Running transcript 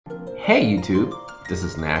Hey YouTube, this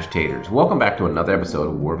is Nashtaters. Welcome back to another episode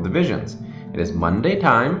of War of the Visions. It is Monday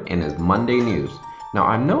time and it's Monday news. Now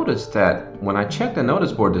I noticed that when I checked the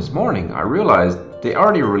notice board this morning, I realized they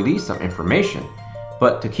already released some information.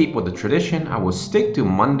 But to keep with the tradition, I will stick to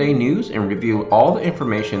Monday news and review all the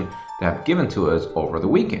information they have given to us over the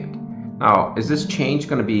weekend. Now, is this change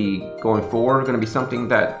going to be going forward, going to be something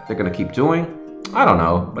that they're going to keep doing? I don't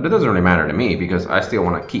know, but it doesn't really matter to me because I still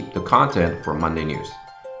want to keep the content for Monday news.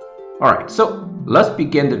 Alright, so let's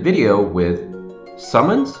begin the video with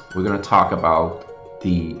summons. We're going to talk about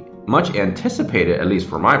the much anticipated, at least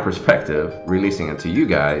from my perspective, releasing it to you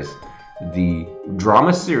guys, the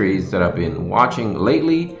drama series that I've been watching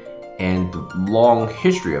lately and the long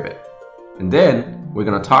history of it. And then we're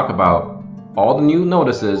going to talk about all the new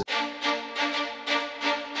notices.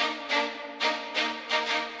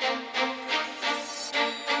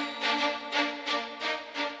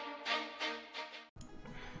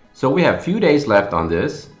 So we have a few days left on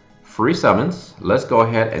this free summons. Let's go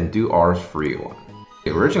ahead and do ours free one.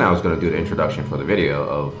 Originally I was going to do the introduction for the video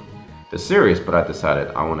of the series, but I decided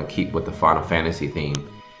I want to keep with the Final Fantasy theme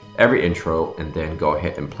every intro and then go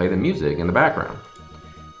ahead and play the music in the background.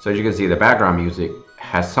 So as you can see, the background music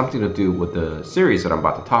has something to do with the series that I'm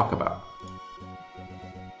about to talk about.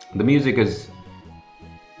 The music is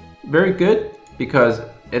very good because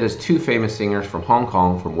it is two famous singers from Hong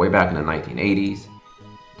Kong from way back in the 1980s.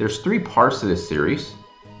 There's 3 parts to this series,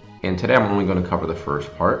 and today I'm only going to cover the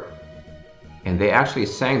first part. And they actually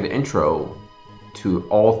sang the intro to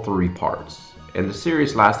all 3 parts. And the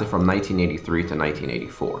series lasted from 1983 to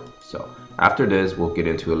 1984. So after this, we'll get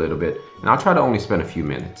into a little bit, and I'll try to only spend a few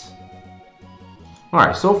minutes.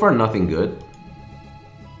 Alright, so far nothing good.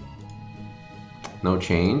 No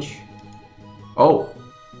change. Oh!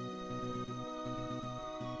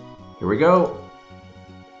 Here we go.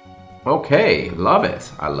 Okay, love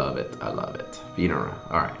it. I love it. I love it. Venera.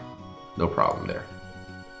 Alright, no problem there.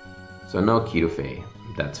 So no Kitofei.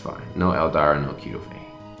 That's fine. No Eldara, no Kitofei.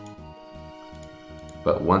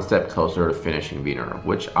 But one step closer to finishing Venera,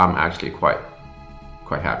 which I'm actually quite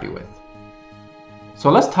happy with. So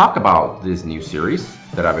let's talk about this new series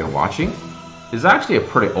that I've been watching. It's actually a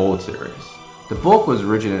pretty old series. The book was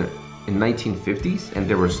originated in 1950s, and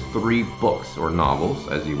there was 3 books or novels,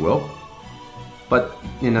 as you will. But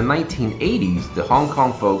in the 1980s, the Hong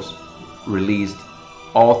Kong folks released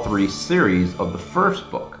all 3 series of the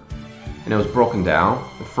first book. And it was broken down.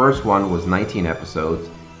 The first one was 19 episodes,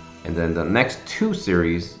 and then the next 2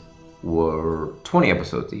 series were 20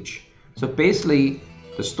 episodes each. So basically,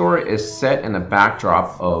 the story is set in a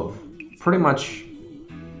backdrop of pretty much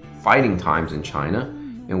fighting times in China,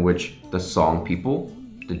 in which the Song people,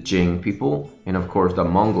 the Jing people, and of course the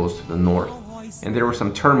Mongols to the north. And there was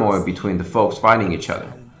some turmoil between the folks fighting each other,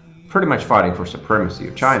 pretty much fighting for supremacy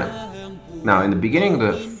of China. Now, in the beginning of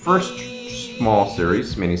the first small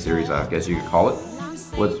series, mini-series I guess you could call it,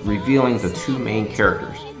 was revealing the 2 main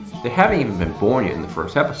characters. They haven't even been born yet in the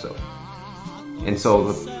first episode. And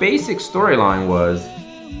so the basic storyline was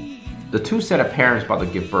the 2 set of parents about to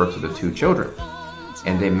give birth to the 2 children.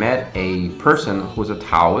 And they met a person who was a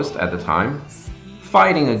Taoist at the time,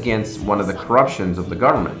 fighting against one of the corruptions of the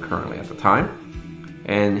government currently at the time.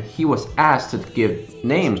 And he was asked to give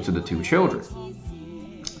names to the 2 children.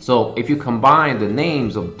 So if you combine the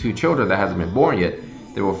names of the 2 children that hasn't been born yet,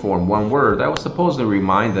 they will form one word that was supposed to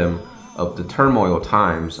remind them of the turmoil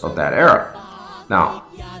times of that era. Now,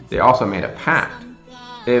 they also made a pact.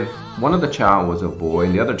 If one of the child was a boy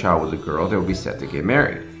and the other child was a girl, they would be set to get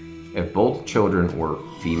married. If both children were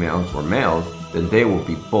females or males, then they will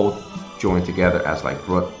be both joined together as like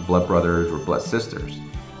blood brothers or blood sisters.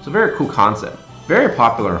 It's a very cool concept. Very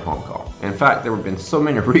popular in Hong Kong. In fact, there have been so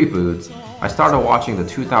many reboots, I started watching the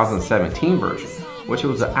 2017 version, which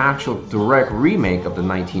was the actual direct remake of the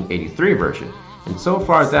 1983 version. And so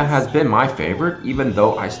far that has been my favorite, even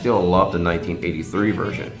though I still love the 1983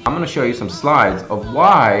 version. I'm going to show you some slides of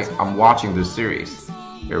why I'm watching this series.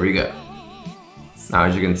 Here we go. Now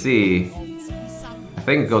as you can see, I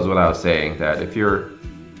think it goes without saying that if you're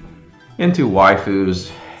into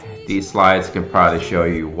waifus, these slides can probably show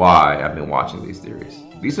you why I've been watching these series.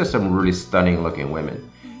 These are some really stunning looking women.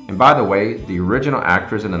 And by the way, the original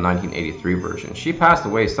actress in the 1983 version, she passed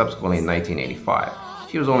away subsequently in 1985.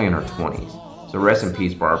 She was only in her 20s. So rest in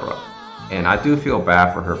peace, Barbara. And I do feel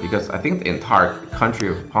bad for her because I think the entire country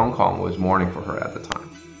of Hong Kong was mourning for her at the time.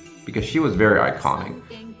 Because she was very iconic.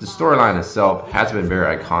 The storyline itself has been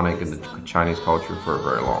very iconic in the Chinese culture for a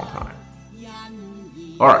very long time.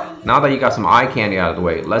 Alright, now that you got some eye candy out of the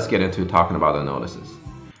way, let's get into talking about the notices.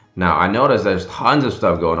 Now, I noticed there's tons of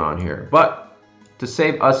stuff going on here, but to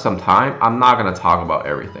save us some time, I'm not going to talk about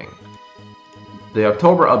everything. The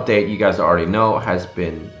October update, you guys already know, has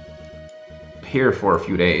been here for a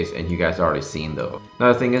few days, and you guys already seen those.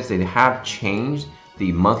 Another thing is they have changed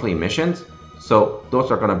the monthly missions, so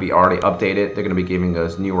those are going to be already updated. They're going to be giving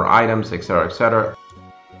us newer items, etc., etc.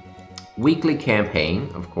 Weekly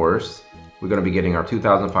campaign, of course, we're going to be getting our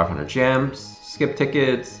 2,500 gems, skip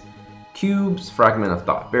tickets, cubes, fragment of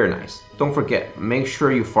thought. Very nice. Don't forget, make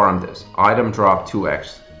sure you farm this. Item drop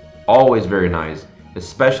 2x. Always very nice,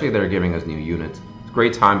 especially they're giving us new units. It's a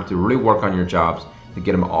great time to really work on your jobs to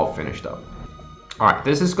get them all finished up. Alright,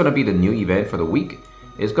 this is going to be the new event for the week.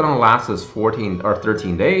 It's going to last us 14 or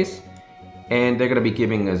 13 days. And they're going to be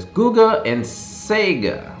giving us Guga and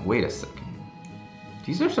Sega. Wait a second.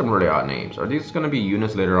 These are some really odd names. Are these going to be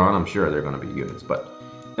units later on? I'm sure they're going to be units. But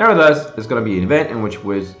nevertheless, it's going to be an event in which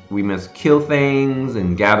we must kill things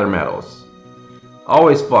and gather medals.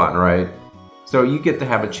 Always fun, right? So you get to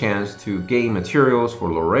have a chance to gain materials for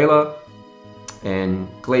Lasswell and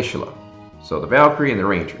Glaciela. So the Valkyrie and the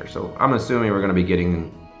Ranger. So I'm assuming we're going to be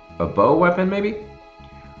getting a bow weapon maybe?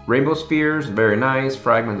 Rainbow Spheres, very nice.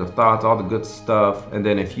 Fragments of Thoughts, all the good stuff. And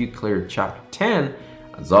then if you clear Chapter 10,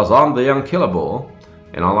 Zazan the Unkillable,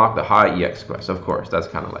 and unlock the high EX quest. Of course, that's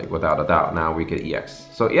kind of like without a doubt. Now we get EX.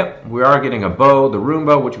 So yep, we are getting a bow, the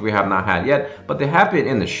Roomba, which we have not had yet, but they have been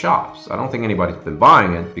in the shops. I don't think anybody's been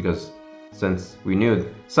buying it because since we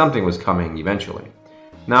knew something was coming eventually.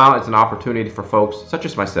 Now it's an opportunity for folks such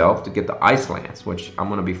as myself to get the Ice Lance, which I'm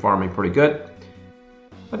going to be farming pretty good.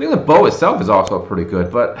 I think the bow itself is also pretty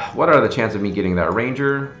good, but what are the chances of me getting that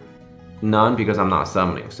Ranger? None, because I'm not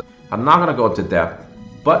summoning. So I'm not going to go into depth,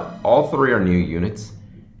 but all three are new units.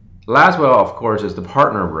 Lasswell, of course, is the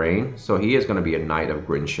partner of Rain, so he is going to be a Knight of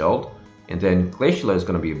Grinshield. And then Glaciela is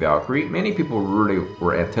going to be a Valkyrie. Many people really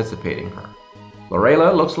were anticipating her.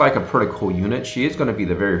 Lasswell looks like a pretty cool unit. She is going to be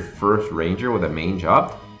the very first Ranger with a main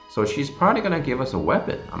job, so she's probably going to give us a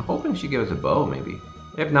weapon. I'm hoping she gives us a bow, maybe.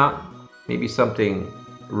 If not, maybe something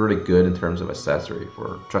really good in terms of accessory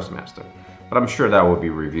for Trustmaster. But I'm sure that will be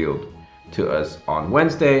revealed to us on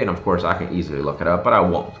Wednesday, and of course I can easily look it up, but I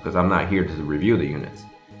won't because I'm not here to review the units.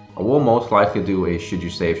 I will most likely do a should you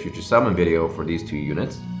save, should you summon video for these two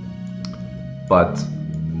units. But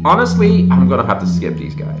honestly, I'm gonna have to skip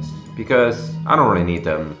these guys because I don't really need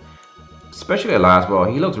them. Especially Lasswell,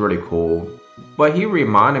 he looks really cool, but he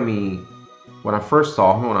reminded me when I first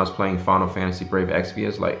saw him when I was playing Final Fantasy Brave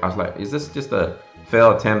Exvius. I was like, is this just a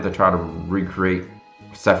failed attempt to try to recreate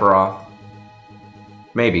Sephiroth?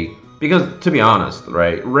 Maybe, because to be honest,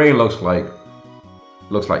 right, Ray looks like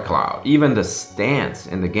Cloud. Even the stance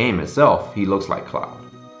in the game itself, he looks like Cloud.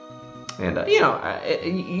 And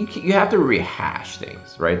you have to rehash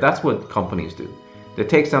things, right? That's what companies do. They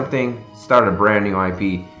take something, start a brand new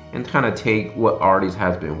IP, and kind of take what already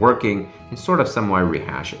has been working and sort of somewhat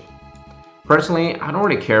rehash it. Personally, I don't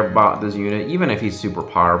really care about this unit, even if he's super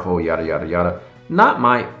powerful, yada yada yada. Not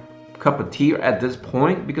my cup of tea at this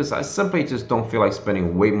point, because I simply just don't feel like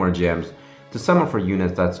spending way more gems to summon for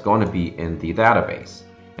units that's going to be in the database.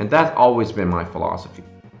 And that's always been my philosophy.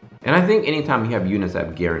 And I think anytime you have units that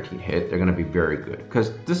have guaranteed hit, they're going to be very good.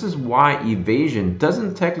 Because this is why evasion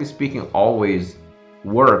doesn't, technically speaking, always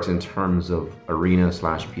works in terms of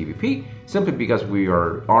arena/PvP, simply because we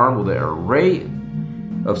are armed with an array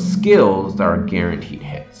of skills that are guaranteed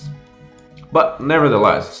hits. But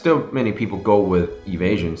nevertheless, still many people go with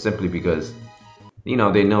evasion simply because, they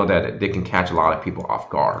know that they can catch a lot of people off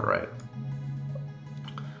guard, right?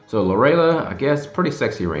 So Lasswell, I guess, pretty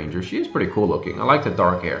sexy Ranger. She is pretty cool looking. I like the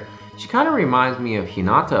dark hair. She kind of reminds me of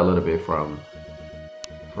Hinata a little bit from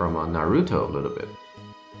Naruto a little bit.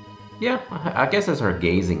 Yeah, I guess it's her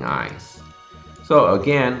gazing eyes. So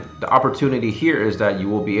again, the opportunity here is that you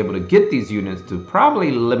will be able to get these units to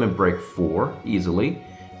probably limit break 4 easily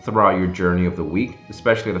throughout your journey of the week,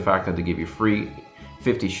 especially the fact that they give you free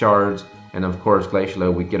 50 shards, and of course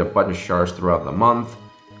Glaciela, we get a bunch of shards throughout the month.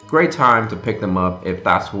 Great time to pick them up if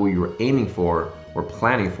that's who you were aiming for or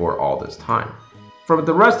planning for all this time. For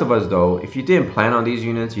the rest of us though, if you didn't plan on these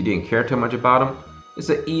units, you didn't care too much about them, it's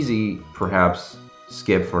an easy perhaps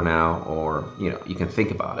skip for now, or you can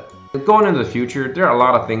think about it. Going into the future, there are a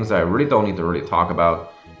lot of things that I really don't need to really talk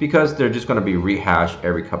about because they're just going to be rehashed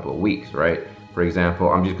every couple of weeks, right? For example,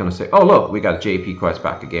 I'm just going to say, oh look, we got JP quest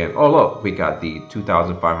back again. Oh look, we got the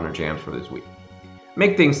 2,500 gems for this week.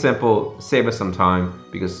 Make things simple, save us some time,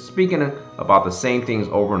 because speaking about the same things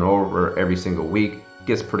over and over every single week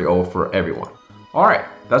gets pretty old for everyone. Alright,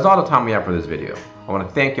 that's all the time we have for this video. I want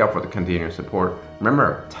to thank y'all for the continued support.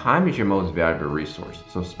 Remember, time is your most valuable resource,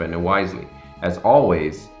 so spend it wisely. As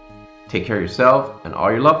always, Take care of yourself and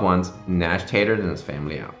all your loved ones. Nashtaters and his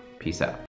family out. Peace out.